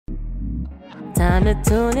Time to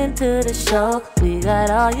tune into the show. We got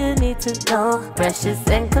all you need to know. Precious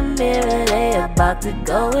and KAMIRA, they about to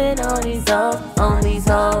go in on these hoes. On these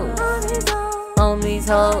hoes. On these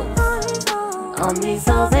hoes. On these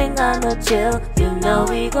hoes ain't got no chill. You know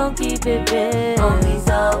we gon' keep it real. On these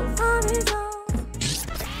hoes.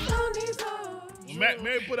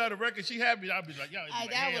 Mary put out a record, she happy. I'll be like, yo,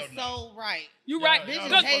 that was so right. You right.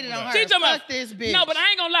 Bitches hated on her. She talking Fuck about this bitch. No, but I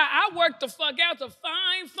ain't gonna lie. I worked the fuck out to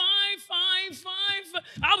fine.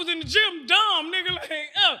 I was in the gym dumb, nigga. Like,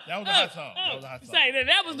 that was a hot song. That was a hot song. Say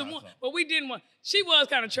that was the one. But we didn't want. She was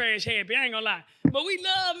kind of trash happy. I ain't gonna lie. But we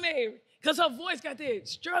love Mary because her voice got that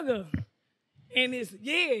struggle, and it's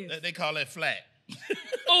They call that flat.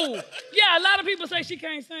 Oh yeah, a lot of people say she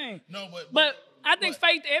can't sing. No, but I think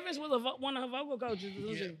Faith Evans was one of her vocal coaches.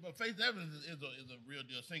 Yeah, but Faith Evans is a real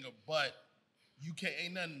deal singer, but you can't,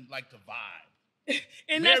 ain't nothing like the vibe.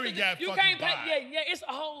 And Mary got you fucking can't pay, vibe. Yeah, it's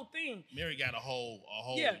a whole thing. Mary got a whole.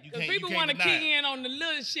 Yeah, because people want to key in on the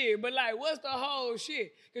little shit, but like, what's the whole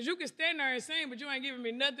shit? Because you can stand there and sing, but you ain't giving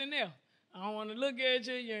me nothing else. I don't want to look at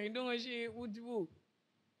you. You ain't doing shit. Woo.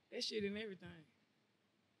 That shit and everything.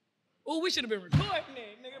 Oh, we should have been recording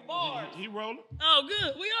that, nigga. Bars. He rolling. Oh,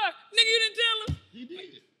 good. We are. Nigga, you didn't tell us? He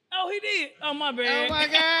did. Oh, he did. Oh, my bad. Oh, my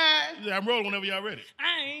God. Yeah, I'm rolling whenever y'all ready.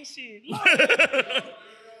 I ain't shit.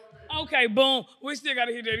 Okay, boom. We still got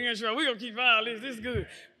to hit that intro. We going to keep all this. This is good.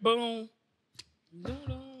 Boom.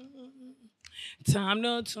 Time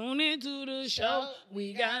to tune into the show.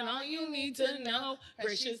 We got all you need to know.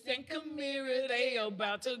 Precious and KAMIRA, they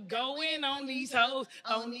about to go in on these hoes.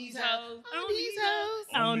 On these hoes. On these hoes.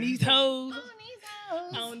 On these hoes.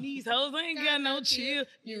 On these hoes ain't got no chill.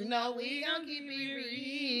 You know we gon' keep it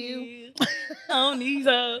real. On these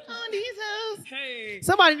hoes. On these hoes. Hey.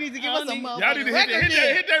 Somebody needs to give us a Y'all need to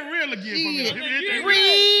hit that reel again for me.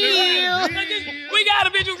 Real. We got a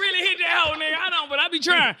bitch who really hit that hoe, nigga. I don't, but I be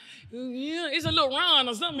trying. Yeah, it's a little run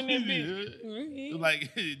or something in this bitch. It's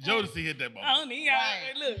like Jodeci hit that ball.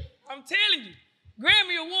 Hey, look, I'm telling you.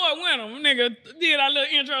 Grammy Award winner, nigga, did our little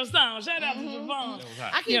intro song. Shout out to Javon.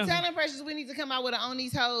 I keep telling Precious we need to come out with an On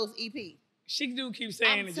These Hoes EP. She do keep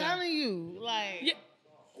saying it. I'm telling you, like, yeah,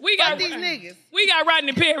 we got these niggas. We got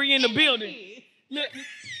Rodney Perry in the building. Look,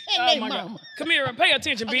 oh my God. KAMIRA, pay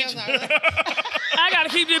attention, bitch. I gotta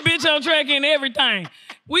keep this bitch on track and everything.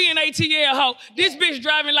 We in ATL, ho. This bitch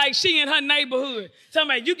driving like she in her neighborhood.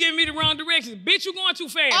 Talking about, you giving me the wrong directions. Bitch, you going too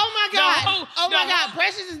fast. Oh my God.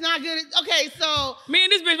 Precious is not good at, okay, so. Me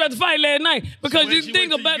and this bitch about to fight last night. Because you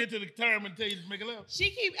think about it. Get to the term and tell you to make a left.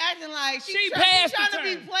 She keep acting like she trying to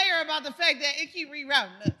be player about the fact that it keep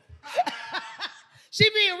rerouting. She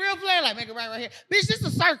be a real player, like, make it right here. Bitch, this is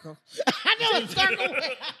a circle. I know a circle when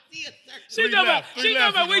I see a circle. She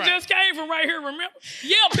talking about we just came from right here, remember?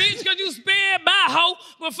 Yeah, bitch, because you sped by, ho,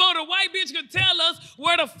 before the white bitch could tell us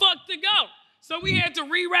where the fuck to go. So we had to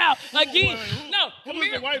reroute again. Who was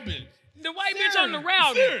the white bitch? The white bitch on the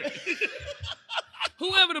route.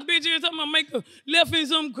 Whoever the bitch is, talking about make a left in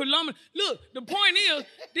some kilometer. Look, the point is,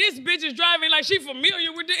 this bitch is driving like she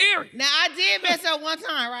familiar with the area. Now, I did mess up one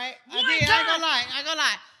time, right? I ain't gonna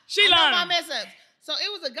lie. She lying. I know my mess ups. So it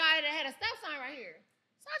was a guy that had a stop sign right here.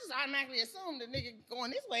 So I just automatically assumed the nigga going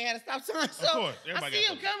this way had a stop sign. So I see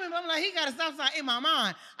him coming, but I'm like, he got a stop sign in my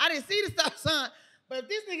mind. I didn't see the stop sign. But if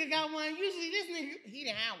this nigga got one, usually this nigga, he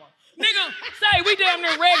didn't have one. Nigga, say we damn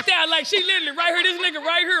near wrecked out like she literally right here, this nigga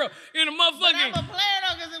right here in the motherfucking. But I'm a player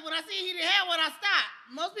though, because when I see he didn't have one, I stopped.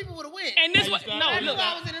 Most people would have went. And this was, no, look.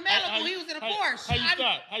 I was in a Malibu, he was in a Porsche.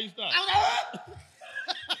 How you stop? I was like,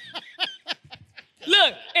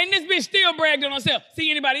 look, and this bitch still bragged on herself. See,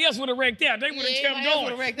 anybody else would have wrecked out. They would have kept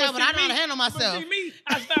going. But I know how to handle myself. But see me,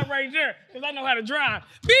 I stopped right there because I know how to drive.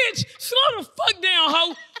 Bitch, slow the fuck down,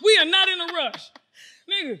 ho. We are not in a rush.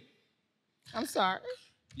 Nigga. I'm sorry.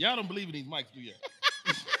 Y'all don't believe in these mics, do y'all?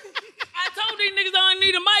 I told these niggas I don't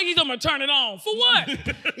need a mic. He's gonna turn it on. For what?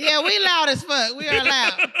 Yeah, we loud as fuck. We are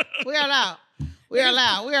loud. We are loud. We are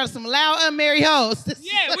loud. We are some loud, unmarried hoes.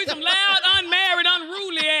 Yeah, we some loud, unmarried,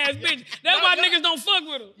 unruly ass bitch. That's why niggas don't fuck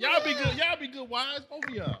with them. Y'all be good. Y'all be good wives, both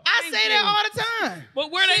of y'all. I say that all the time.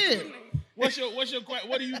 But where Shit. they?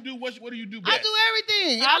 What do you do? What do you do best? I do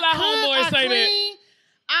everything. All our homeboys say clean.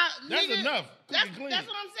 That's enough. That's what I'm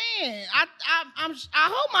saying. I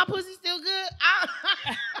hope my pussy's still good.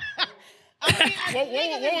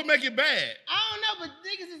 What would make it bad? I don't know, but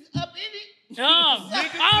niggas is up in it. I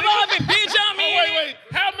don't know if it bitch I'm in. Wait.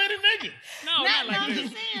 How many niggas? No, not like I'm this.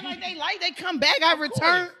 just saying, like they come back, I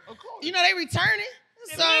return. Of course. You know, they return it.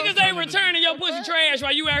 So, niggas ain't returning your pussy trash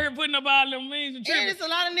while you out here putting up all them memes and and it's a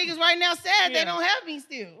lot of niggas right now sad they don't have me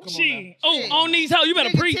still. Shit. On these hoes, you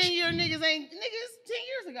better preach. 10-year niggas ain't niggas 10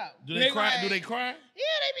 years ago. Do they cry? Do they cry? Yeah,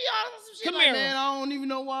 they be all some shit Kamira. like, man, I don't even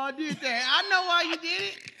know why I did that. I know why you did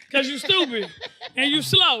it. Cause you stupid and you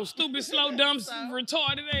slow, dumb,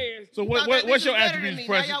 retarded ass. So what's your attributes,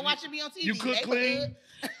 Now y'all watching me on TV. You cook clean?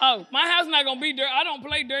 Oh, my house not gonna be dirty. I don't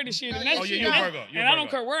play dirty shit. And that shit, you're Virgo. And I don't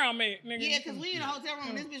care where I'm at, nigga. Yeah, because we in a hotel room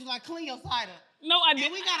and this bitch like, clean your side up. No, I didn't.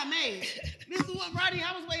 And we got a maid. This is what, Rodney,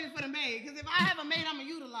 I was waiting for the maid. Because if I have a maid, I'm going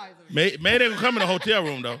to utilize her. Maid ain't gonna come in the hotel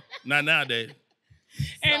room, though. Not nowadays.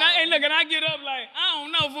 And I get up like, I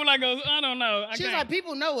don't know, fool. Like, I don't know. She's like,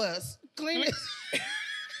 people know us. Clean it.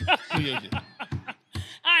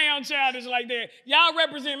 I ain't on childish like that. Y'all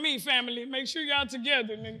represent me, family. Make sure y'all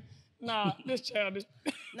together, nigga. Nah, this childish.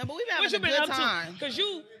 No, but we've been having a good time.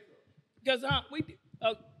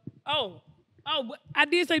 I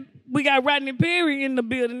did say we got Rodney Perry in the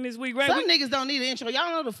building this week, right? Some niggas don't need an intro. Y'all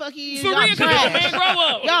know the fuck he is. For real, come on, man, grow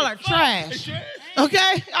up. Y'all are trash.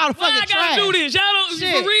 Okay? Y'all are fucking Why I trash. gotta do this? Y'all don't,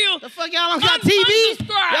 Shit. for real. The fuck y'all don't got TV?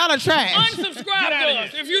 Unsubscribe. Y'all are trash. Unsubscribe to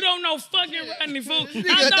us if you don't know fucking Rodney, fool.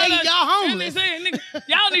 Nigga, y'all homeless.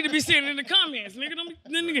 Y'all need to be sitting in the comments,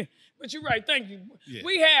 nigga. But you're right, thank you.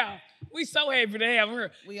 Yeah. We so happy to have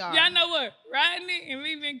her. We are. Y'all know what? Rodney and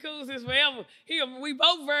me been cool since forever. We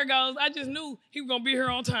both Virgos. I just knew he was gonna be here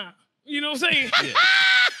on time. You know what I'm saying? Yeah.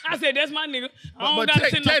 I said, that's my nigga. I don't gotta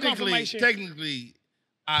send no confirmation. Technically,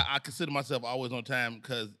 I consider myself always on time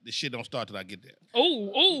because the shit don't start till I get there.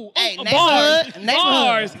 Hey, bars. Okay.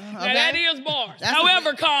 Now that is bars.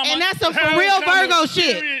 However, comma. And that's some for real Virgo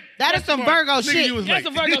shit. That is some Virgo shit. That's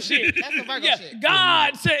a Virgo shit. That's a Virgo shit.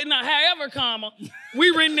 God said, no, however, comma,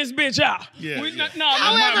 we written this bitch out.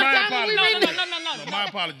 My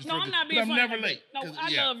apologies. No, I'm not being funny. I'm never late. No, I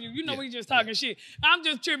love you. You know we just talking shit. I'm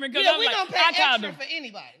just tripping because Yeah, I'm we like, gonna pay I called extra him. for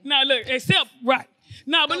anybody. No, look, except right.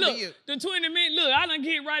 No, but Don't look, the 20 minutes, look, I done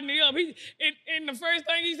get Rodney up. And the first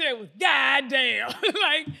thing he said was, God damn.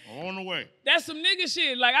 Like, on the way. That's some nigga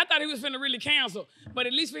shit. Like, I thought he was finna really cancel. But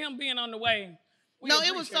at least for him being on the way. No,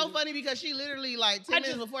 it was so funny because she literally, like, 10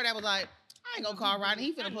 minutes before that was like, I ain't gonna call Rodney.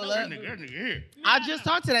 He finna pull up. That nigga here. I just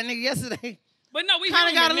talked to that nigga yesterday. But no, we kind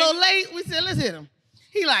of got a little late. We said, let's hit him.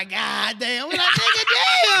 He like, God damn. We like, nigga,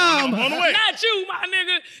 damn. On the way. Not you, my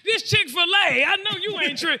nigga. This Chick-fil-A. I know you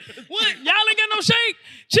ain't trick. What? Y'all ain't got no shake?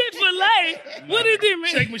 Chick-fil-A? What is it,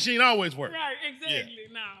 man? Shake machine always work. Right, exactly.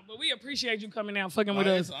 Yeah. Nah, but we appreciate you coming out fucking with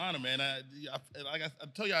It's us. an honor, man. Like I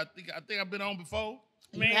told you, I think I've been on before.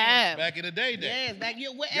 Man, have. Back in the day. Yes, back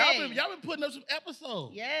your way. Y'all been putting up some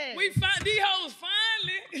episodes. Yes. We find these hoes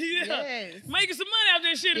finally. Yes. Making some money out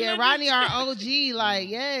that shit. Yeah, Rodney, our OG, like,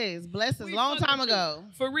 yes, blessed us long time ago.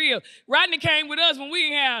 For real. Rodney came with us when we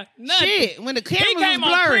didn't have nothing. Shit, when the camera was blurry. He came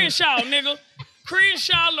on Crenshaw, nigga.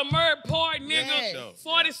 Crenshaw, Lamert Park, nigga. Yes.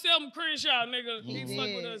 47 Crenshaw, nigga. He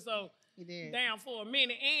fucked with us, so he did. Down for a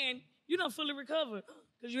minute. And you done fully recovered.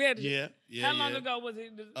 Because you had to. Yeah. How long ago was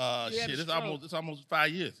it? It's almost 5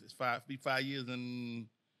 years. It's 5 years in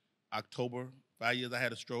October. 5 years I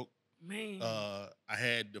had a stroke. Man. I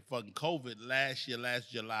had the fucking COVID last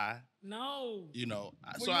July. No. You know.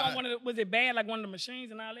 Was it bad, like one of the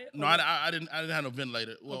machines and all that? No, I didn't have no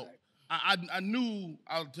ventilator. Well, okay. I knew,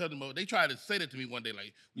 I'll tell them, they tried to say that to me one day,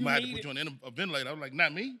 like, we might have to put you on a ventilator. I was like,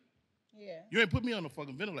 not me. Yeah. You ain't put me on a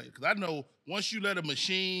fucking ventilator. Because I know once you let a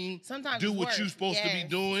machine do what you're supposed to be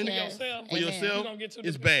doing for yourself,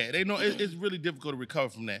 it's bad. They know it's really difficult to recover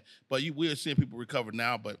from that. But we are seeing people recover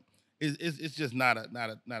now, but it's just not a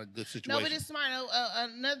good situation. No, but it's smart.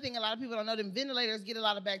 Another thing, a lot of people don't know, them ventilators get a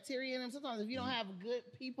lot of bacteria in them. Sometimes if you don't have good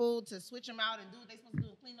people to switch them out and do what they're supposed to do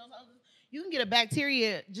and clean those hoses, you can get a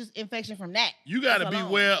bacteria just infection from that. You got to be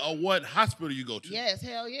aware of what hospital you go to. Yes,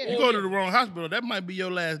 hell yeah. You go to the wrong hospital, that might be your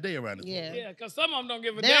last day around this. Yeah, because some of them don't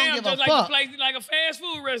give a damn. Just like a place, like a fast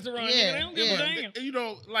food restaurant. Yeah, they don't give a damn. You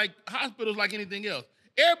know, like hospitals, like anything else.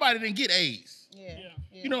 Everybody didn't get A's. Yeah.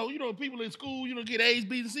 You know, people in school, get A's,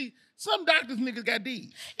 B's, and C's. Some doctors niggas got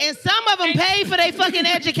D's. And some of them pay for their fucking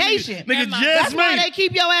education. That's why they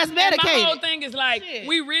keep your ass medicated. My whole thing is like,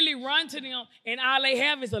 we really run to them, and all they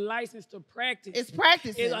have is a license to practice. It's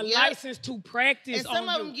practicing. It's a license to practice. And some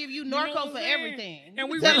of them give you Norco for everything. And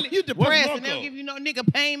we really, you depressed, and they'll give you no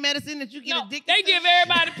nigga pain medicine that you get addicted to. They give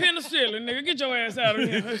everybody penicillin, nigga. Get your ass out of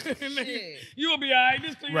here. You'll be all right.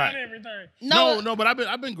 Just clean out everything. No, but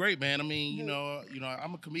I've been great, man. I mean, you know,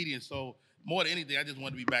 I'm a comedian, so more than anything, I just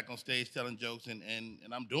want to be back on stage telling jokes, and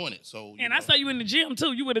I'm doing it. So, I saw you in the gym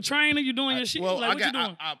too. You with a trainer. You doing your shit. Well, like, what you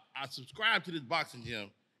doing? I subscribe to this boxing gym,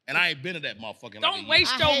 And I ain't been to that motherfucking. Don't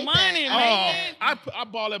waste your money, man. I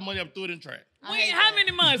ball that money up, threw it in the trash. How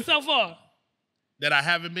many months so far? That I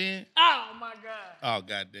haven't been? Oh, my God. Oh,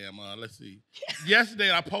 goddamn. Let's see.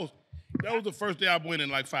 Yesterday, I posted. That was the first day I went in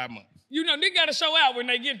like 5 months. You know, they got to show out when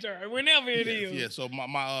they get there, whenever it is. Yeah, so my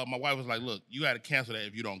wife was like, look, you got to cancel that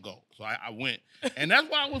if you don't go. So I went. And that's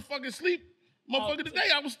why I was fucking sleep. Motherfucker, today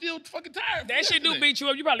I was still fucking tired. That shit do beat you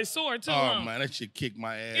up. You probably sore too. Oh, man, that shit kicked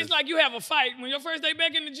my ass. It's like you have a fight. When your first day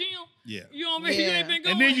back in the gym, you ain't been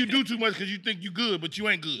going. And then you do too much because you think you good, but you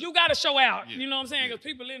ain't good. You got to show out. Yeah. You know what I'm saying? Because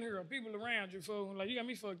people in here, people around you, fool. Like, you got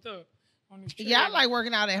me fucked up on this trip. Yeah, I like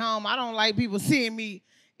working out at home. I don't like people seeing me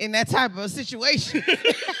in that type of situation.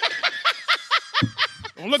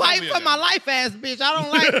 Fight for my life ass bitch. I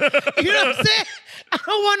don't like, you know what I'm saying? I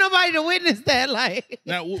don't want nobody to witness that. Like,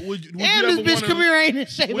 now, would you this bitch KAMIRA ain't in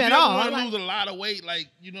shape at all. Would you want to lose a lot of weight? Like,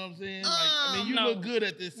 you know what I'm saying? Like, I mean, you look good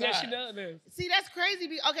at this size. Yeah, she does. See, that's crazy.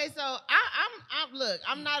 Okay, so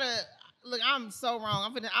I'm so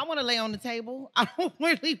wrong. I want to lay on the table. I don't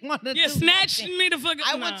really want to. Yeah, snatch me the fuck.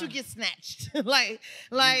 I want to get snatched.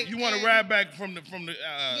 like you want to ride back from the.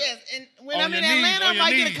 Yes, and when I'm in Atlanta, I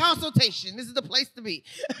might get a consultation. This is the place to be.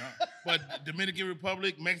 But Dominican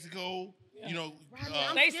Republic, Mexico. You know,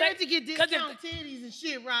 Rodney, I'm scared to get discount titties and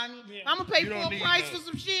shit, Rodney. Yeah. I'm gonna pay full price for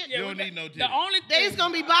some shit. You don't need no titties. The only thing it's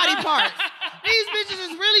gonna be body parts. These bitches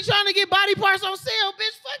is really trying to get body parts on sale,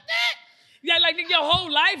 bitch. Fuck that. Yeah, like your whole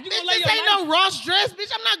life. You gonna lay your life. This ain't no Ross dress,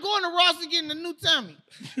 bitch. I'm not going to Ross and getting a new tummy.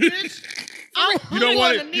 Bitch. You don't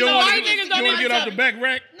want to get off the back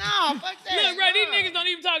rack? No, fuck that. Look, right, these niggas don't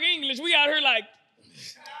even talk English. We out here like.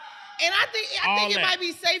 And I think it might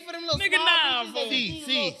be safe for them little nigga, small See.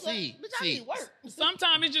 Bitch, I need work.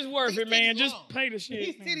 Sometimes it's just worth it, man. Just pay the shit.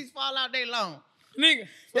 These titties fall out day long. Nigga.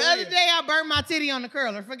 The other day I burnt my titty on the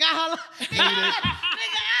curler. Forgot how long. Nigga,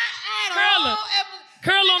 I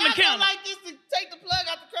curl on the counter. I like this to take the plug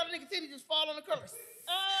out the curler. Nigga, titty just fall on the curler.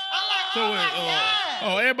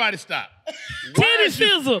 Everybody stop. Titty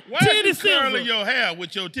sizzle. Why is you curling your hair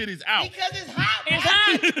with your titties out? Because it's hot. It's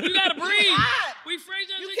hot. You gotta breathe. We freeze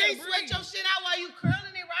you can't sweat your shit out while you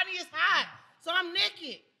curling it, Rodney. It's hot. So I'm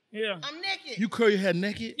naked. Yeah. I'm naked. You curl your hair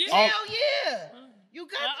naked? Yeah. Hell yeah. You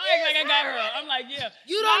got I got her. I'm like, yeah.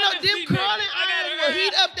 You don't know them curling irons will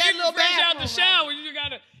heat up that little bathroom. Fresh out the shower. You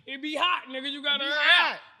gotta. It be hot, nigga. You gotta hurry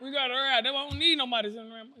out. We gotta hurry out. They don't need nobody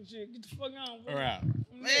sitting around my shit. Get the fuck on, bro. Right.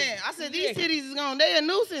 Man, I said these titties is gone. They a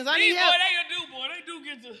nuisance. I need help. They do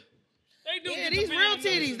get to. They do. Yeah, these real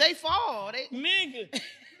titties, they fall. Nigga.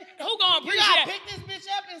 Who gonna appreciate? You gotta pick this bitch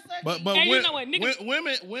up and suck. But you know what,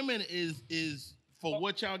 niggas, women is for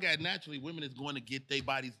what y'all got naturally. Women is going to get their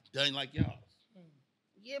bodies done like y'all.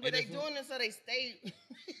 Yeah, but they doing it so they stay.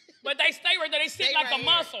 But they stay right there. They sit like a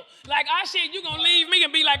muscle. Like, shit, you gonna leave me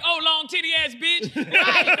and be like, oh, long titty ass bitch.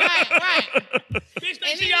 Right. Bitch,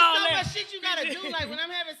 and she then all so that. much shit you gotta do. Like, when I'm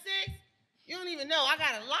having sex, you don't even know. I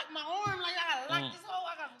gotta lock my arm. Like, I gotta lock this hole.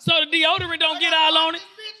 So the deodorant don't get all on it?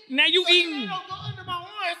 Now you eating. It don't go under my arm.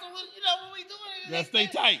 So, when we doing it. You gotta stay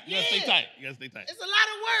tight. You gotta stay tight. It's a lot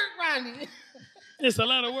of work, Rodney. It's a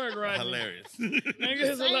lot of work, Rodney. Hilarious. Nigga,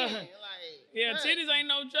 it's a lot. Yeah, titties ain't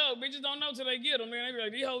no joke. Bitches don't know till they get them, man. They be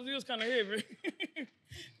like, these hoes is kind of heavy.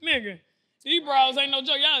 Nigga, these bras ain't no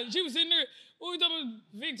joke. Y'all, she was sitting there, what we talking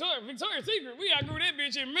about? Victoria's Secret. We outgrew that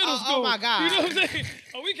bitch in middle school. Oh, my God. You know what I'm saying?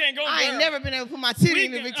 Oh, we can't go there. I ain't never been able to put my titty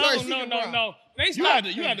in the Victoria's Secret bra. No. You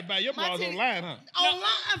had to buy your bras online, huh?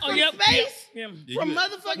 Online? From space? From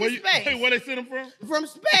motherfucking space. Hey, where they send them from? From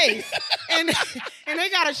space. and they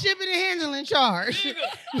got a shipping and handling charge.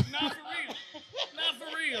 Nigga, not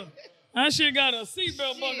for real. That shit got a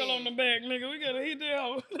seatbelt buckle on the back, nigga. We gotta hit that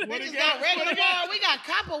hoe. Bitches got regular wire. We got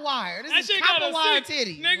copper wire. This is copper wire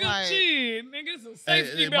titties. Nigga, shit. Nigga, it's a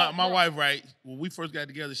safety belt. My wife, right, when we first got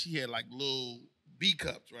together, she had like little B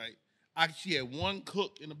cups, right? She had one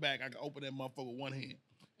hook in the back. I could open that motherfucker with one hand.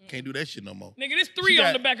 Can't do that shit no more. Nigga, there's 3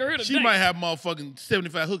 on the back of her today. She might have motherfucking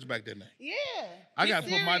 75 hooks back there now. Yeah. I got to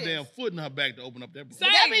put my damn foot in her back to open up that.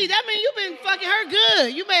 That mean you been fucking her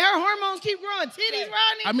good. You made her hormones keep growing. Titties,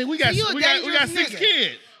 Rodney. I mean, we got 6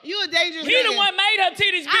 kids. You a dangerous nigga. He the one made her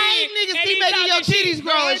titties big. I hate niggas keep making your titties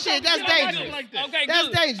grow and shit. That's dangerous. Like that. Okay, that's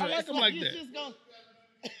good. dangerous. I like them like that.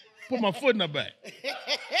 Put my foot in her back.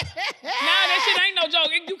 That shit ain't no joke.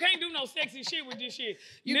 You can't do no sexy shit with this shit.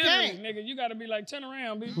 You can't, nigga. You gotta be like, turn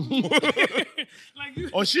around, bitch. Like you.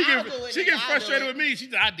 Or she get frustrated with me. She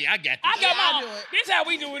said, I got you. I got my own. This how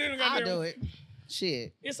we do it. I'll do it.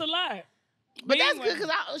 Shit. It's a lie. But that's good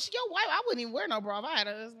because your wife, I wouldn't even wear no bra if I had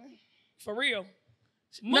a husband. For real.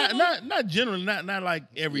 Not generally, not like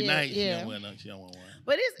every night. Yeah. She don't want one.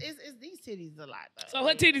 But it's these titties a lot though. So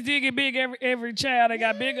her titties did get big every child. They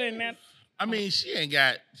got bigger and that. I mean, she ain't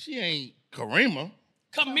Karima.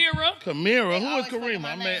 KAMIRA. Who is Karima?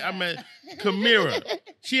 I met KAMIRA.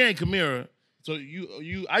 She ain't KAMIRA. So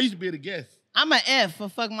I used to be able to guess. I'm an F for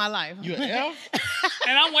fuck my life. You an F?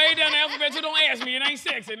 And I'm way down the alphabet, so don't ask me. It ain't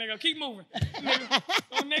sexy, nigga. Keep moving. Nigga,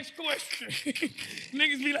 on next question.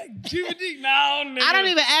 Niggas be like, GVD. No, nigga. I don't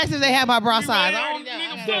even ask if they have my bra size.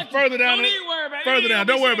 So further down. Don't even worry about it. Further down.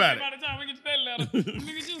 Don't worry about it. By the time we get to that letter,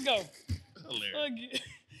 nigga, just go. Hilarious.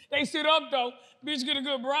 They sit up, though. Bitch, get a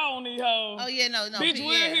good bra on these hoes. Oh, yeah, no. Bitch,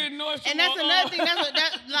 we're here in North And that's another thing.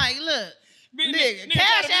 That's like, look. Nigga,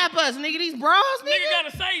 cash app us, nigga. These bras, nigga. Nigga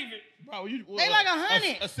gotta save it. Bro, they like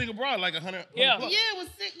 100. A single bra like 100. Yeah. Plus. Yeah, it was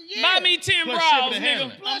sick. Yeah. Buy me 10 Plus bras, shipping and nigga.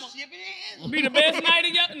 handling. Plus shipping and Be the best night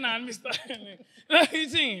of your... Nah, let me start.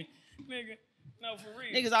 18. Nigga. No, for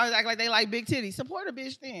real. Niggas always act like they like big titties. Support a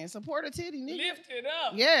bitch then. Support a titty, nigga. Lift it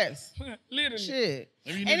up. Yes. Literally. Shit.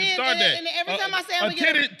 Maybe you need to start that. And every time I say I'm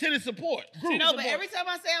gonna get titty support. No, but every time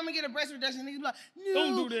I say I'm gonna get a breast reduction, niggas be like, no,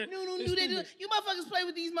 Don't do that. No, don't It's do that. stupid. You motherfuckers play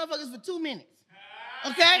with these motherfuckers for 2 minutes.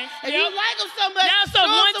 Okay? If you Yep. like them so much, Now, so show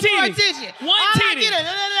one them some more titty. attention. One All titty. I get it.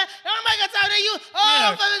 Nobody got time to you.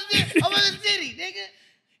 Oh, motherfucker's titty, nigga.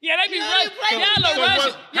 Yeah, they be You rushing. play with Y'all me. are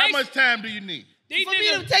rushing. How much time do you need? These For me to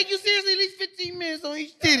niggas... take you seriously, at least 15 minutes on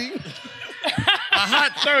each titty. A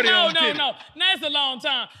hot 30 on titty. No. That's a long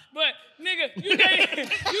time. But, nigga, you can't hit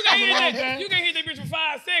that bitch for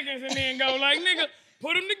 5 seconds and then go like, nigga,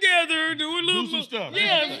 put them together, do a little... Do some stuff.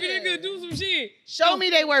 Yeah, nigga, do some shit. Show me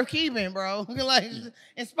they worth keeping, bro. Like,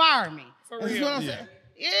 inspire me. For That's real. what I'm saying.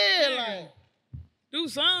 Yeah, like... Do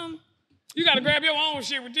something. You gotta grab your own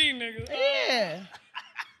shit with these niggas. Yeah.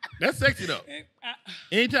 That's sexy, though.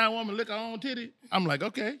 Anytime a woman lick her own titty, I'm like,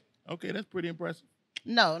 okay, that's pretty impressive.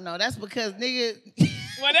 No, that's because, nigga...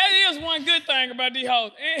 Well, that is one good thing about these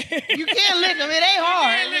hoes. You can't lick them. It ain't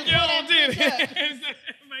hard. You can't lick your own titty.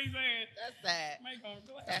 That's sad.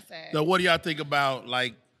 That's sad. So what do y'all think about,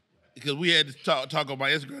 like, because we had to talk on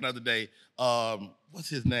my Instagram the other day. What's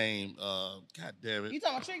his name? God damn it. You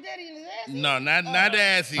talking about Trick Daddy and his ass? No, not the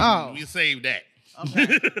ass. Oh. We saved that.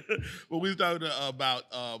 Okay. But we was talking about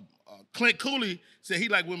Clint Cooley said he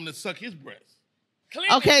like women to suck his breasts.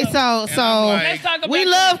 Okay, so Let's talk about we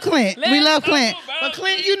love Clint. We love talk Clint. about But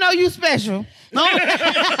Clint, you know you special. No?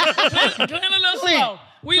 Clint a little slow.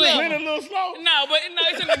 We love Clint a him. little slow. No, but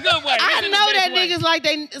it's in a good way. I It's in the know best that way. niggas like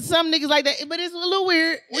some niggas like that, but it's a little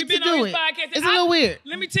weird We've to been do on his it. podcast. It's a little weird.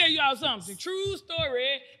 Let me tell y'all something. True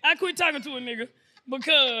story. I quit talking to a nigga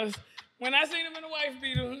because when I seen him in the wife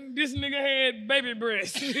beater, this nigga had baby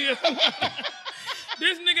breasts.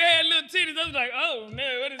 This nigga had little titties. I was like, oh,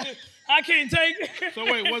 no, what is this? I can't take it. So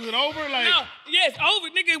wait, was it over? Like, No, yes, over,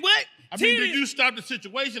 nigga, what? I mean, did Titties. you stop the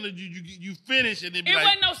situation or did you finish and then be It like,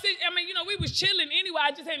 wasn't no shit. I mean, we was chilling anyway.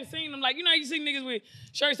 I just hadn't seen them. Like, you see niggas with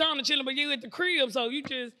shirts on and chilling, but you at the crib, so you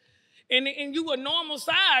just, and you a normal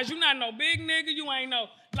size. You not no big nigga. You ain't no,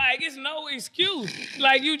 like, it's no excuse.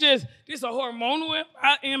 Like, you just, this a hormonal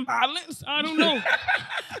imbalance. I don't know.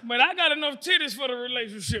 But I got enough titties for the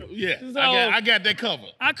relationship. yeah, So, I got that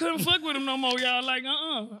covered. I couldn't fuck with him no more, y'all. Like,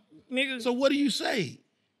 nigga. So what do you say?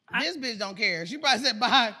 This bitch don't care. She probably said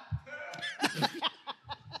bye.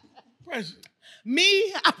 Pressure.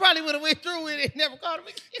 Me, I probably would have went through with it and never called him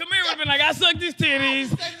again. Kamira would have been like, I sucked his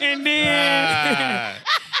titties, and then...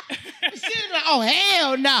 She was like, oh,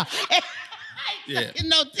 hell no. Yeah.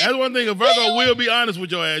 No That's one thing. A Virgo will be honest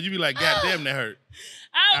with your ass. You be like, God damn, that hurt.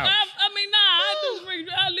 I mean,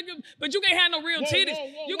 I look at, but you can't have no real titties.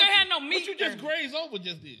 You can't have no meat. What you just grazed over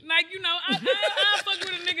just did. Like, I fuck with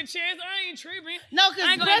a nigga chest. I ain't tripping. No,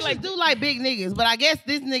 because precious do like big niggas, but I guess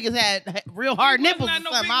this niggas had real hard nipples or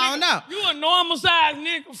something. I don't know. You a normal size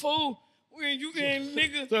nigga, fool. When you can,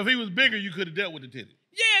 nigga. So if he was bigger, you could have dealt with the titty.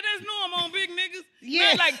 Yeah, that's normal on big niggas. Yeah.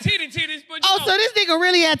 Not like titties, but Oh, so this nigga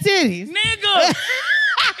really had titties? nigga.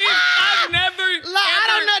 I've never. I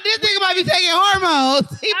don't know. This nigga might be taking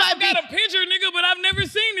hormones. He might I've be. got a picture, nigga, but I've never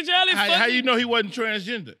seen it, y'all. How you know he wasn't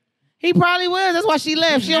transgender? He probably was. That's why she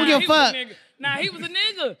left. She don't give a fuck. Nah, he was a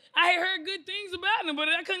nigga. I had heard good things about him, but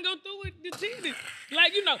I couldn't go through with the titties.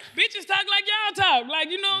 Like, bitches talk like y'all talk. Like,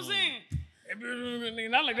 you know what I'm saying?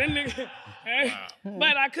 Not like that nigga. Wow.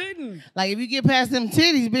 But I couldn't. Like, if you get past them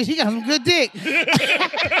titties, bitch, he got some good dick. God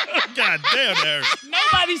damn, that hurt.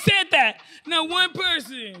 Nobody said that. No, one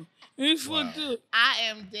person. It's fucked up. I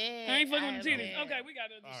am dead. I ain't fucking with the titties. Okay, we got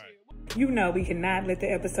other shit. You know we cannot let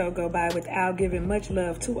the episode go by without giving much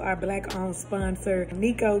love to our Black-owned sponsor,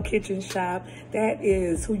 NICKO Kitchen Shop. That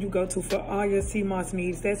is who you go to for all your sea moss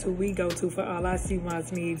needs. That's who we go to for all our sea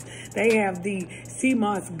moss needs. They have the sea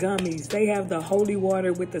moss gummies. They have the holy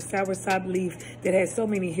water with the soursop leaf that has so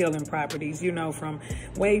many healing properties, you know, from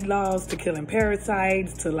weight loss to killing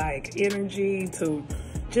parasites to like energy to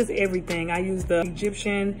just everything. I use the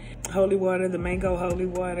Egyptian holy water, the mango holy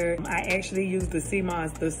water. I actually used the sea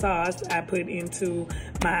moss, the sauce I put into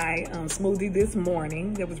my smoothie this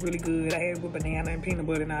morning. That was really good. I had it with banana and peanut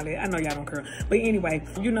butter and all that. I know y'all don't care. But anyway,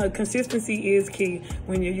 you know, consistency is key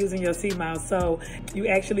when you're using your sea moss. So you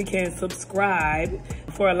actually can subscribe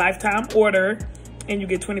for a lifetime order, and you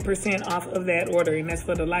get 20% off of that order, and that's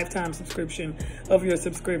for the lifetime subscription of your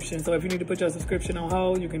subscription. So if you need to put your subscription on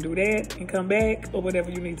hold, you can do that and come back or whatever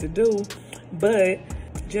you need to do. But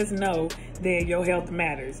just know that your health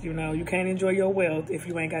matters. You know, you can't enjoy your wealth if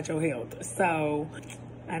you ain't got your health. So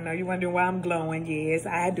I know you're wondering why I'm glowing. Yes,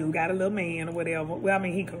 I do got a little man or whatever. Well, I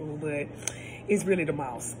mean, he cool, but it's really the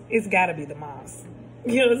moss. It's gotta be the moss.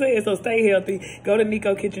 You know what I'm saying? So stay healthy. Go to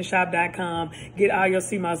NICKOKitchenShop.com. Get all your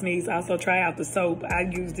sea moss needs. Also try out the soap. I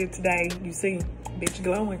used it today. You see, bitch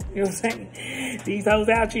glowing. You know what I'm saying? These hoes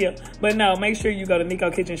out here. But no, make sure you go to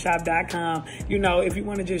NICKOKitchenShop.com. You know, if you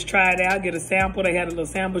want to just try it out, get a sample. They had a little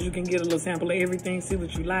samples. You can get a little sample of everything. See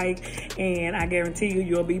what you like. And I guarantee you,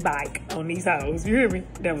 you'll be back on these hoes. You hear me?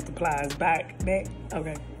 That was the plies. Back.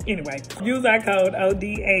 Okay. Anyway, use our code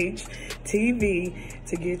ODHTV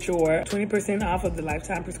to get your 20% off of the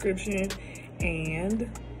lifetime prescription, and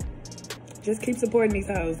just keep supporting these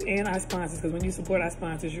hoes and our sponsors, because when you support our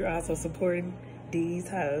sponsors, you're also supporting these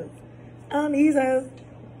hoes. On these hoes.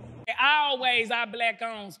 Always our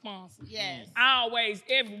Black-owned sponsor. Yes. Always,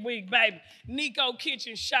 every week, baby. NICKO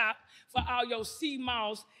Kitchen Shop for all your sea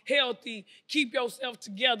moss, healthy, keep yourself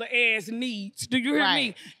together ass needs. Do you hear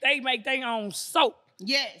me? They make their own soap.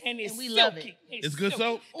 Yes, and it's we silky. love it. It's good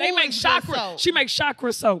soap? They make chakra. She makes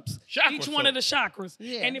chakra soaps. Each one of the chakras.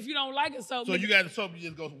 Yeah. And if you don't like a soap, so you got the soap, you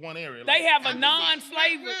just go to one area. They have a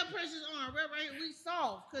non-flavored. Real precious on, real right. We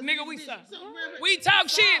soft. Nigga, we soft. We talk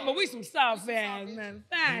shit, but we some soft ass, man.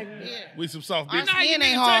 We some soft bitches. You know how you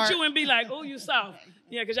niggas touch you and be like, oh, you soft.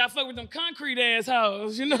 Yeah, because y'all fuck with them concrete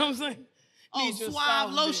assholes. You know what I'm saying? Oh,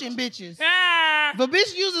 Suave lotion bitches. Ah. But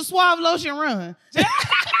bitch use a Suave lotion run.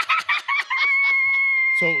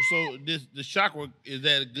 So the chakra, is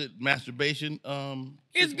that a good masturbation?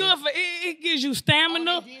 It's good for it gives you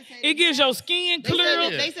stamina. It gives your skin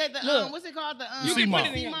clearer. They said the what's it called? You can put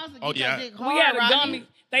it in. Oh yeah. We had a gummy.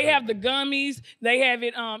 They have the gummies. They have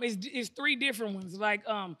it. It's 3 different ones. Like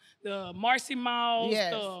the Marcy Mouse.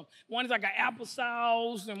 Yes. One is like an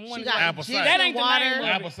applesauce, and one is like apple cider. That ain't water. the name of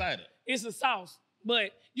Apple it. cider. It's a sauce,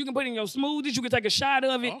 but you can put it in your smoothies. You can take a shot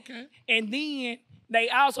of it. Okay. And then they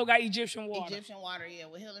also got Egyptian water. Egyptian water, yeah,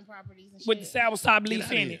 with healing properties and shit. With the soursop leaf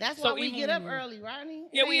in it. That's why we get up early, Rodney.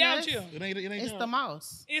 Yeah, we out here. It ain't it's the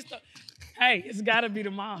mouse. Hey, it's gotta be the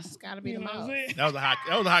mouse. It's gotta be the mouse. That was a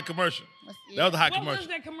hot commercial. That was a hot commercial. What was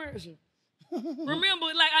that commercial? Remember,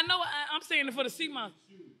 like I know I'm saying it for the sea mouse.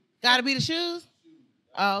 Gotta be the shoes?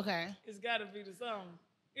 Oh, okay. It's gotta be the song.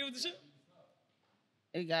 It was the shoe?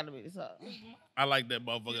 It gotta be the song. I like that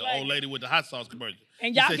motherfucker, old lady with the hot sauce commercial.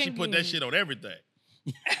 And y'all said she put that shit on everything.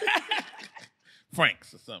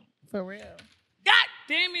 Frank's or something. For real. God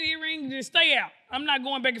damn it, earring, just stay out. I'm not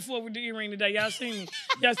going back and forth with the earring today. Y'all see me.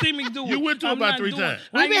 Y'all see me do it. You went to about 3 times.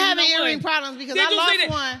 We've been having earring problems because I lost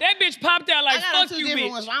one. That bitch popped out like, fuck you, bitch.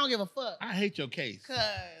 Ones, I don't give a fuck. I hate your case.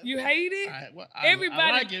 You hate it? Everybody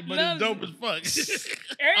I like it, but it's dope as fuck.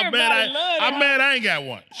 Everybody love it. I'm mad I ain't got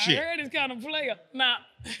one. Shit. I heard it's kind of player. Now,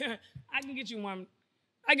 I can get you one.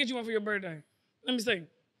 I get you one for your birthday. Let me see.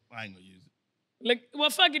 I ain't gonna use it. Like, well,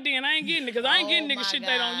 fuck it then. I ain't getting it because I ain't getting nigga shit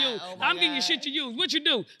they don't use. I'm getting you shit you use. What you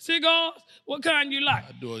do? Cigars? What kind you like?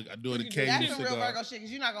 I do it occasionally. That's some real Virgo shit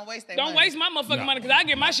because you're not going to waste that money. Don't waste my motherfucking money because I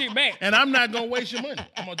get my shit back. And I'm not going to waste your money.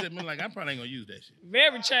 I'm going to tell you, like, I probably ain't going to use that shit.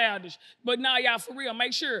 Very childish. But now, y'all, for real,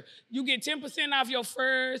 make sure you get 10% off your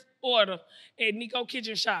first order at NICKO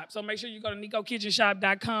Kitchen Shop. So make sure you go to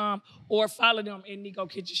NICKOKitchenShop.com or follow them at NICKO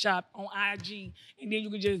Kitchen Shop on IG. And then you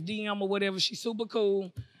can just DM or whatever. She's super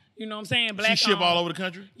cool. You know what I'm saying? Black she ship all over the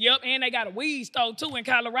country? Yep, and they got a weed store, too, in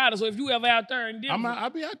Colorado. So if you ever out there in Denver,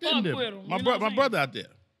 I'll be out there in Denver. My brother out there.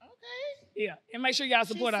 Okay. Yeah, and make sure y'all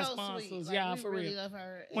support our sponsors, y'all, for real. Love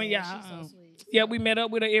her. When y'all, so sweet. Yeah, we met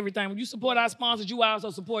up with her everything. When you support our sponsors, you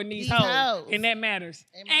also supporting these hoes. And that matters.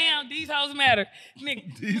 And these hoes matter.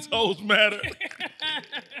 Nigga. These hoes matter.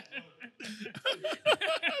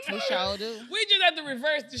 We sure do. We just have to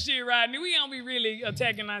reverse the shit, Rodney. We don't be really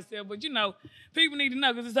attacking ourselves, but you know, people need to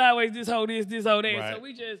know because it's always this whole this whole that. Right. So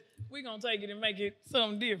we gonna take it and make it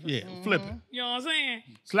something different. Yeah, flip it. You know what I'm saying?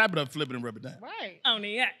 Slap it up, flip it, and rub it down. Right. On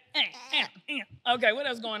the Okay, what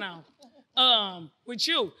else going on? With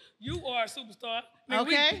you are a superstar.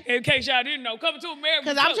 Okay. In case y'all didn't know, coming to America.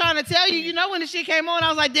 Because I'm trying to tell you, you know, when the shit came on, I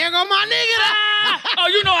was like, there go my nigga. Oh,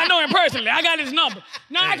 you know I know him personally. I got his number.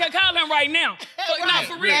 Now I can call him right now. So, right.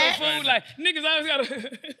 For real, fool. Like, niggas always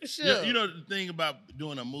gotta... Sure. You know, the thing about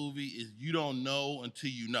doing a movie is you don't know until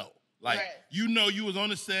you know. Like, you know you was on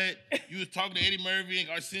the set, you was talking to Eddie Murphy and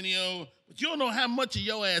Arsenio, but you don't know how much of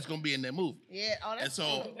your ass gonna be in that movie. Yeah, and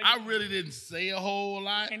so I really didn't say a whole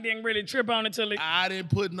lot. And didn't really trip on it till I didn't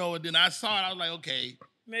put no, and then I saw it, I was like, okay.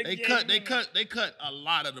 They cut a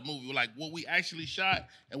lot of the movie. Like what we actually shot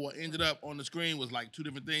and what ended up on the screen was like two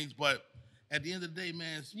different things, but at the end of the day,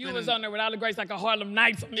 man, you was on there with all the greats like a Harlem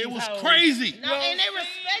Nights. It was crazy. No, and they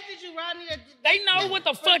respected you, Rodney. They know what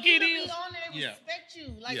the fuck it is. They respect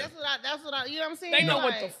you. Like that's what I. You know what I'm saying? They know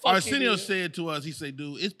what the fuck. Arsenio said to us, he said,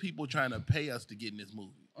 "Dude, it's people trying to pay us to get in this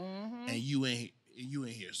movie, and you ain't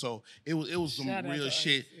here." So it was some real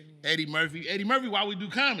shit. Eddie Murphy, while we do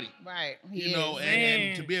comedy, right? You know,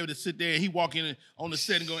 and to be able to sit there and he walk in on the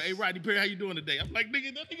set and go, "Hey, Rodney Perry, how you doing today?" I'm like,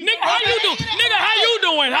 "Nigga, how you doing? Nigga, how you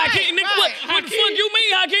doing, Hakeem? Nigga, what the fuck you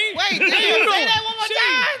mean, Hakeem? Wait, how you doing? Say that one more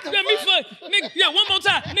time. Let me fuck, nigga. Yeah, one more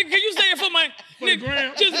time, nigga. Can you say it for my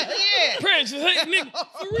nigga? Just precious, nigga,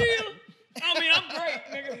 for real. I mean, I'm great,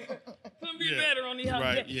 nigga. Couldn't be better on these hoes.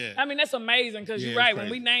 Right, yeah. I mean, that's amazing because you're right. When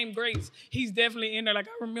we name greats, he's definitely in there. Like,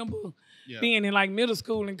 I remember being in, like, middle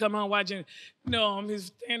school and coming home watching, you know,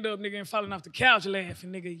 his stand-up, nigga, and falling off the couch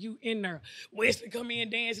laughing, nigga. You in there. Wesley come in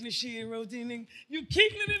dancing and shit, roasting, nigga. You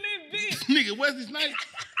kicking it in that bitch. Nigga, Wesley's nice.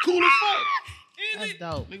 Cool as fuck. That's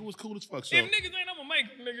dope. Nigga was cool as fuck. So. If niggas ain't I'm gonna make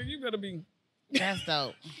it, nigga, you better be. That's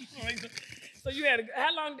dope. So you had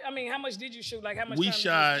how long? I mean, how much did you shoot? Like how much? We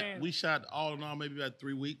shot all in all maybe about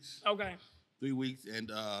 3 weeks. Okay. 3 weeks,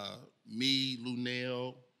 and me,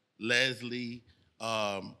 Lunell, Leslie,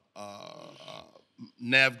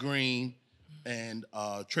 Nav Green, and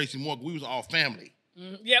Tracy Morgan. We was all family.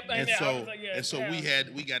 Yep. And so we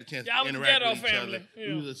got a chance to interact with each other. Yeah.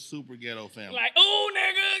 We was a super ghetto family. Like, oh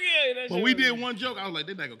nigga, yeah. But we did one joke. I was like,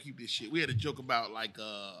 they're not gonna keep this shit. We had a joke about like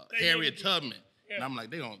Harriet Tubman. Yeah. And I'm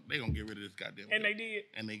like, they gonna get rid of this goddamn. And they did.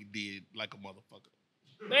 And they did like a motherfucker.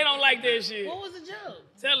 They don't like that shit. What was the joke?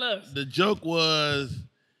 Tell us. The joke was,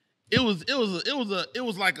 it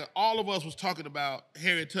was like all of us was talking about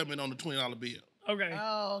Harriet Tubman on the $20 bill. Okay.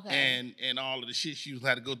 Oh, okay. And all of the shit she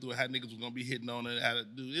had to go through, how niggas was gonna be hitting on her, how to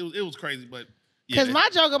do it was crazy, but. Because my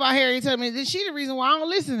joke about Harriet Tubman is she the reason why I don't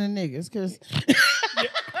listen to niggas. Because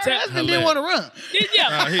her husband didn't want to run.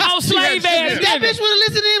 Slave ass. If that bitch would have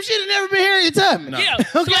listened to him, she'd have never been Harriet Tubman. No. Yeah,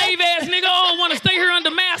 slave ass nigga. I don't want to stay here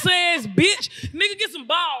under mass ass bitch. Nigga, get some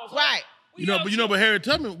balls. Right. But Harriet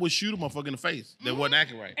Tubman would shoot a motherfucker in the face that wasn't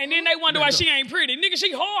acting right. And then they wonder why she ain't pretty. Nigga,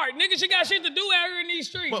 she hard. Nigga, she got shit to do out here in these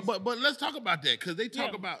streets. But let's talk about that because they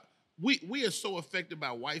talk about. We are so affected by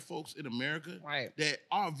white folks in America that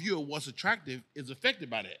our view of what's attractive is affected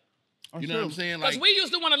by that. You know what I'm saying? Because we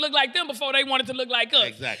used to want to look like them before they wanted to look like us.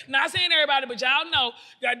 Exactly. Not saying everybody, but y'all know.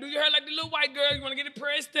 You gotta do your hair like the little white girl. You want to get it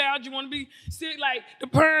pressed out. You want to be sick like the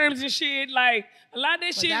perms and shit. Like, a lot of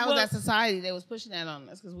that shit that was that society that was pushing that on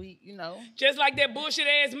us because we, you know. Just like that bullshit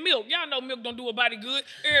ass milk. Y'all know milk don't do a body good.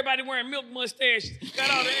 Everybody wearing milk mustaches. Got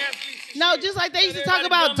all the athletes. No, just like they used to talk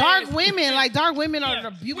about dark women. Like, dark women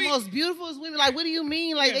are the most beautiful women. Like, what do you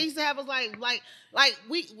mean? Like, they used to have us like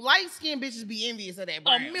we light-skinned bitches be envious of that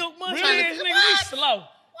brand. A milk mustache, nigga, we slow.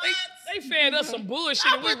 They fed us some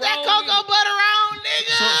bullshit. I put that cocoa butter on,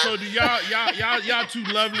 nigga. So do y'all two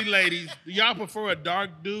lovely ladies, do y'all prefer a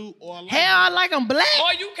dark dude or a light? Hell, I like them black.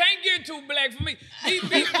 Boy, you can't get too black for me.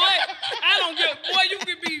 I don't get. Boy, you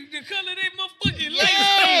can be the color of that motherfucking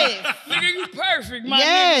lace. Nigga, you perfect, my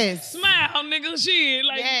nigga. Smile, nigga, shit.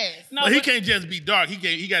 Like, no, but he can't just be dark.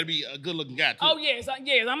 He got to be a good-looking guy too. Oh yes. I'm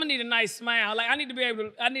gonna need a nice smile. Like, I need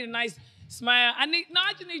a nice smile. I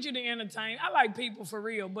just need you to entertain. I like people for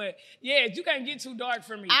real, but yeah, you can't get too dark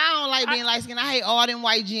for me. I don't like being light skinned. I hate all them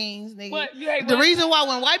white jeans, nigga. What? You hate the reason why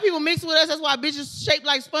when white people mix with us, that's why bitches shaped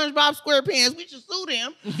like SpongeBob SquarePants. We should sue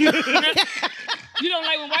them. You don't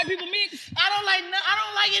like when white people mix? I don't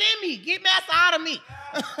like it in me. Get mess out of me.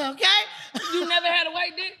 Okay? You never had a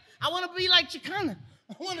white dick? I want to be like Chicana.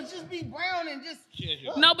 I want to just be brown and just...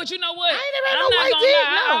 No, but you know what? I ain't never had I'm no not white gonna dick,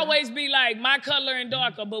 lie. no. I always be like my color and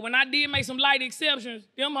darker, but when I did make some light exceptions,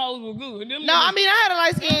 them hoes were good. I mean, I had a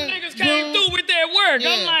light skin. Them niggas came through with their work. Yeah.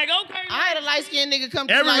 I'm like, okay. I had a light-skinned nigga come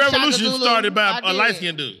to Every like revolution Shaka Zulu. started by a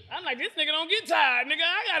light-skinned dude. I'm like, this nigga don't get tired, nigga.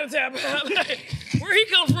 I gotta tap out. Like, where he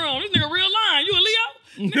come from? This nigga real line. You a Leo?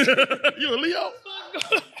 You a Leo?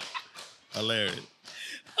 Hilarious.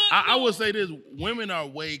 I would say this: women are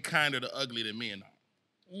way kinder to ugly than men are.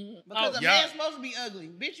 Because a man's supposed to be ugly.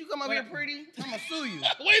 Bitch, you come over here pretty, I'm gonna sue you.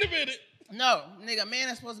 Wait a minute. No, nigga, man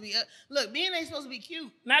is supposed to be look, men ain't supposed to be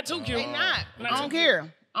cute. Not too cute. They not. I don't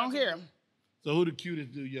care. I don't care. So who the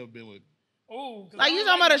cutest dude you ever been with? Ooh, like you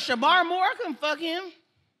talking about a Shamar Moore? I couldn't fuck him.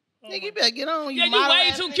 Nigga, you better get on. You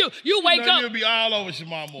way too cute. You wake up. You'll be all over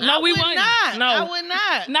Shamar Moore. No, we wouldn't. No, I would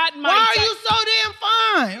not. Not my Why type. are you so damn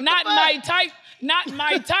fine? Not my type. Not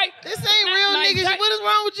my type. This ain't real niggas. Type. What is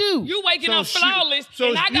wrong with you? You waking up flawless,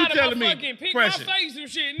 and I gotta fucking pick my face and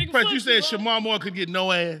shit. Nigga, Press, you said Shamar Moore could get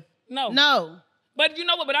no ass? No. But you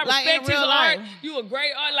know what? But I respect his art. You a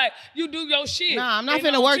great art. Like, you do your shit. Nah, I'm not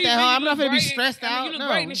finna work that hard. I'm not finna be stressed out. You look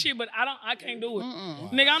great and shit, but I can't do it.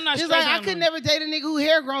 Nigga, I'm not stressed out. I could never date a nigga who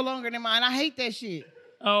hair grow longer than mine. I hate that shit.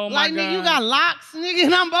 Oh my God. Like, nigga, you got locks, nigga,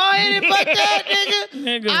 and I'm bald-headed. Fuck that,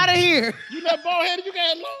 nigga. Out of here. You not bald-headed? You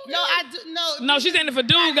got long hair? No, I do. No, she's saying if a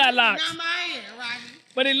dude got locks. Not my hair, Rodney.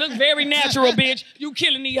 But it look very natural, bitch. You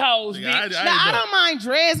killing these hoes, bitch. I don't mind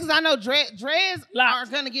dreads because I know dreads are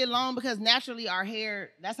gonna get long because naturally our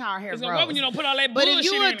hair, that's how our hair grows. When you don't put all that but bullshit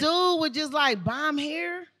if you a dude with just like bomb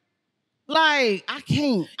hair, like I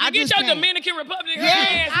can't. You get your Dominican Republic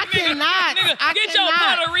ass. I cannot. Nigga, get your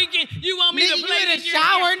Puerto Rican. You want me to play in the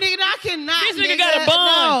shower, nigga? I cannot. This nigga got a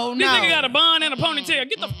bun. No, this nigga got a bun and a ponytail.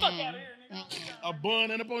 Get the fuck out of here. A bun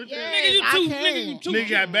and a ponytail. Yes, nigga, you too. Nigga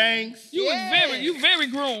got bangs. You very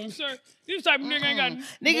groomed, sir. You type of nigga ain't got.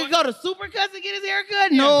 Nigga go to Supercuts and get his hair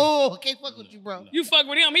cut? No, can't fuck with you, bro. You fuck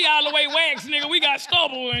with him. He all the way waxed, nigga. We got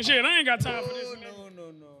stubble and shit. I ain't got time for this.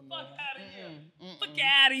 No. Fuck out of here. Fuck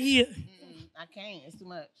out of here. I can't. It's too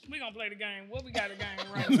much. We gonna play the game. What we got a game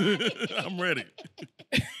right now? I'm ready.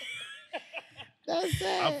 That's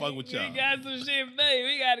sad. I fuck with y'all. We got some shit, babe.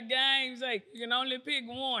 We got a game. Say you can only pick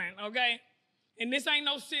one, okay? And this ain't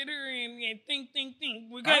no sit here and think.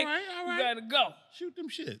 Okay? All right. You gotta go. Shoot them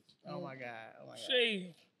shit. Oh my God.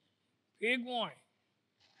 Shit. Pick one.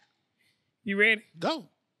 You ready? Go.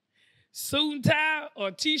 Suit and tie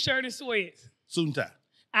or t-shirt and sweats? Suit and tie.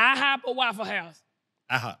 IHOP or Waffle House?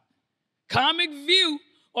 IHOP. Comic View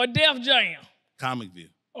or Def Jam? Comic View.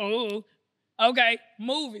 Oh, okay.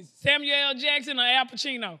 Movies. Samuel L. Jackson or Al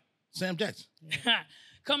Pacino? Sam Jackson.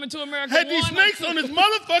 Coming to America. Had these snakes on this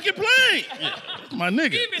motherfucking plane. Yeah, that's my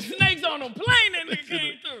nigga. Even snakes on the plane that nigga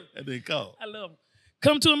came through. That nigga cold. I love him.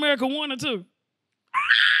 Come to America 1 or 2?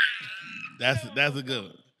 That's a good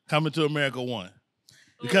one. Coming to America 1.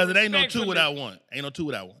 Because it ain't no 2 without 1. Ain't no 2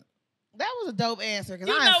 without 1. That was a dope answer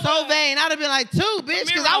because I am so vain. I'd have been like 2, bitch,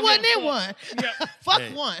 because I wasn't in one. Yep. Fuck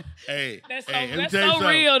one. Hey, that's so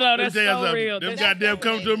real, though. That's so real. Them goddamn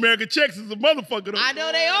Coming to America checks is a motherfucker. I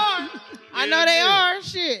know they are. I know they are.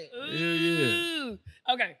 Shit.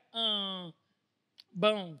 Yeah. Okay.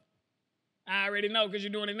 Boom. I already know because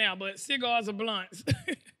you're doing it now, but cigars or blunts?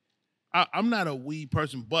 I'm not a weed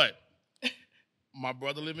person, but my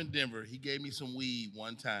brother live in Denver. He gave me some weed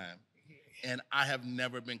one time, and I have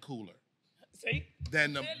never been cooler. See?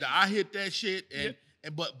 Then I hit that shit,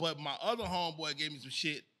 but my other homeboy gave me some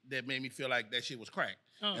shit that made me feel like that shit was crack,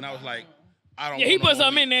 and I was like, I don't. Yeah, he put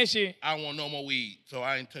something in that shit. I don't want no more weed, so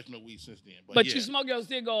I ain't touched no weed since then. But you smoke your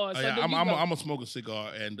cigars. So I'm gonna smoke a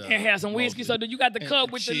cigar and have some whiskey. So you got the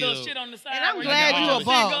cup with the little shit on the side. And I'm glad you a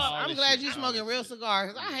boss. I'm glad you smoking real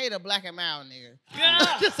cigars because I hate a black and mild nigga.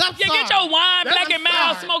 Yeah, get your wine, black and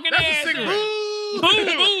mild smoking ass. Boo,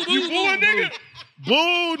 boo, nigga.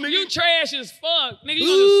 Boo, nigga. You trash as fuck, nigga.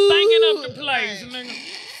 You stinking up the place, nigga.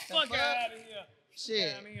 Fuck out of here.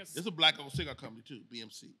 Shit. It's a black owned cigar company too,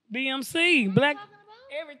 BMC. BMC, black.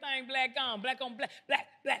 Everything black on black, black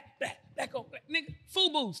on black. Nigga,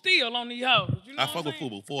 FUBU still on these hoes. You know I fuck with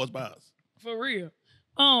FUBU, Forest Biles. For real.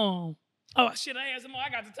 Oh shit, I had some more.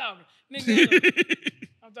 I got to talking. Nigga,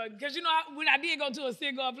 I'm talking because you know when I did go to a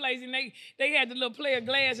cigar place and they had the little player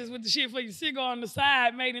glasses with the shit for your cigar on the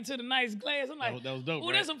side made into the nice glass. I'm like, that was dope.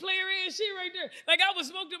 That's some player ass shit right there. Like I would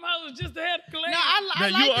smoke them hoes just to have the glass. No, I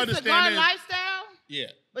like the cigar lifestyle.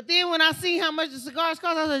 Yeah. But then when I see how much the cigars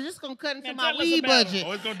cost, I was like, this is gonna cut into my weed budget.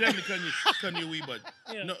 Oh, it's gonna definitely cut your weed budget.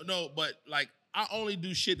 Yeah. No, but like I only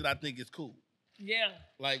do shit that I think is cool. Yeah.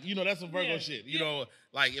 Like, you know, that's some Virgo shit. You know,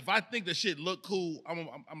 like if I think the shit look cool, I'm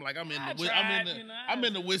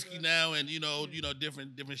in the whiskey now and you know,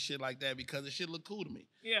 different shit like that because the shit look cool to me.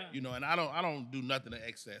 Yeah. You know, and I don't do nothing to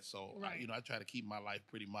excess. So I try to keep my life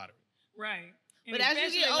pretty moderate. Right. And but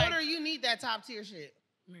as you get older, you need that top tier shit.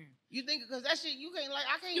 Man. You think because that shit you can't like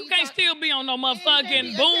I can't. You can't still be on no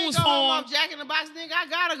motherfucking Boone's Farm. Jack in the Box, nigga. I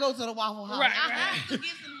gotta go to the Waffle House. Right. I have to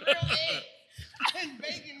get some real eggs and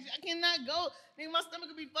bacon. I cannot go. Nigga, my stomach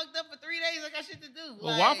could be fucked up for 3 days. I got shit to do.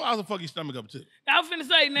 Well, Waffle House will fuck your stomach up too. I was finna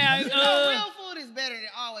say now. Real food is better than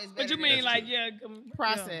always. Better What you mean, like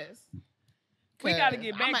process? We gotta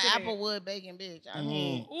get back to that. I'm an Applewood bacon bitch. I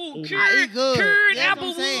mean, cured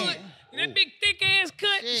Applewood. That big thick ass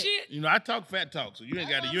cut shit. You know, I talk fat talk, so you ain't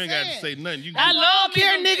got to say nothing. I love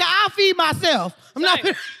care, nigga. I'll feed myself. I'm not.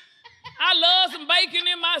 I love some bacon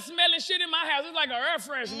in my smelling shit in my house. It's like an air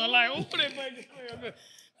freshener. Like, ooh, that bacon smell good.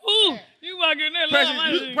 Ooh, you walk in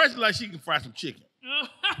there, Pressure like she can fry some chicken.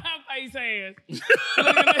 Face ass.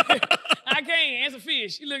 I can't. It's a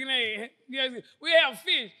fish. You looking at it. We have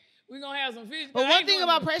fish. We gonna have some fish. But one thing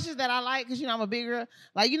about Precious that I like, cause you know I'm a big girl.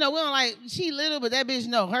 Like, you know, we don't like, she little, but that bitch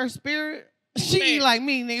know her spirit. She ain't like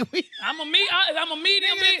me, nigga. I'm a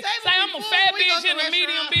medium bitch. Say I'm a fat bitch in a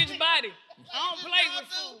medium bitch body. I don't play with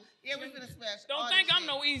food. Yeah, we finna smash. Don't think I'm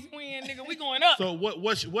no easy win, nigga. We going up. So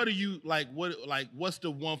what do you like? What's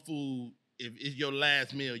the one food if it's your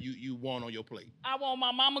last meal you want on your plate? I want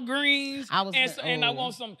my mama greens and I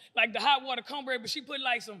want some like the hot water cornbread, but she put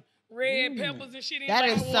like some red peppers and shit in. That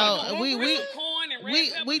like is so we corn and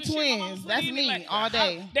red peppers we and twins. Shit That's me like, all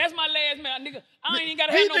day. That's my last meal, nigga. I ain't even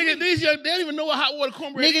gotta have no meat. These young, they don't even know what hot water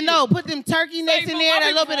cornbread is. Nigga, no, put them turkey necks in there,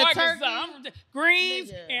 that little bit of turkey.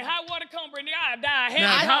 Greens and hot water cornbread, nigga. I die.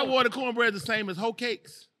 Now, hot water cornbread is the same as hoe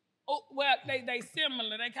cakes? Oh, well, they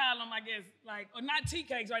similar. They call them, I guess, like, or not tea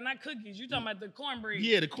cakes, right? Not cookies. You talking about the cornbread.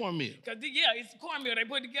 Yeah, the cornmeal. Cause it's the cornmeal. They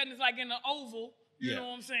put together, it's like in an oval. You know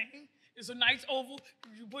what I'm saying? It's a nice oval.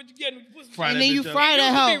 You put together, and then you fry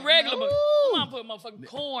that hoe. Be regular, but I'm gonna put motherfucking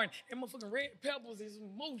corn and motherfucking red peppers and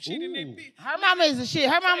some more shit in that bitch. Her mama is a shit.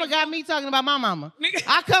 Her mama got me talking about my mama.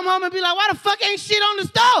 I come home and be like, why the fuck ain't shit on the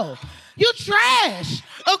stove? You trash,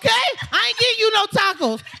 okay? I ain't getting you no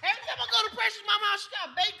tacos. Every time I go to Precious' mama house, she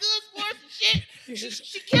got baked goods for us and shit.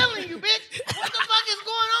 She killing you, bitch. What the fuck is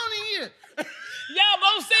going on in here? Y'all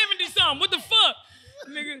both 70-something. What the fuck?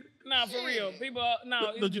 Nigga, nah, for real. People,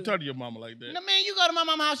 nah. Don't you talk to your mama like that? No, man, you go to my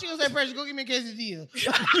mama's house, she gonna say, Precious, go get me a quesadilla. This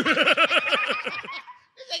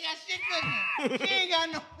ain't got shit cooking. She ain't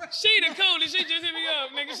got no... She the coolest. She just hit me up,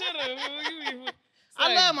 nigga. Shut up.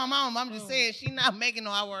 I love my mama. I'm just saying she not making no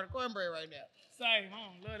hot water cornbread right now. Same.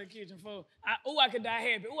 I love the kitchen food. I could die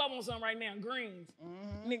happy. I want some right now. Greens.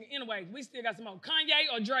 Nigga, anyway, we still got some more.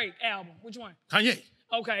 Kanye or Drake album? Which one? Kanye.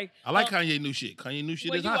 Okay. I like Kanye new shit. Kanye new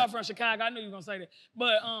shit is hot. You are from Chicago. I knew you were going to say that.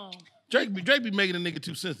 But Drake be making a nigga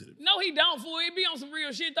too sensitive. No, he don't, fool. He be on some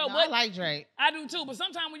real shit, though. No, I like Drake. I do, too. But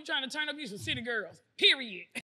sometimes when you're trying to turn up, you some city girls. Period.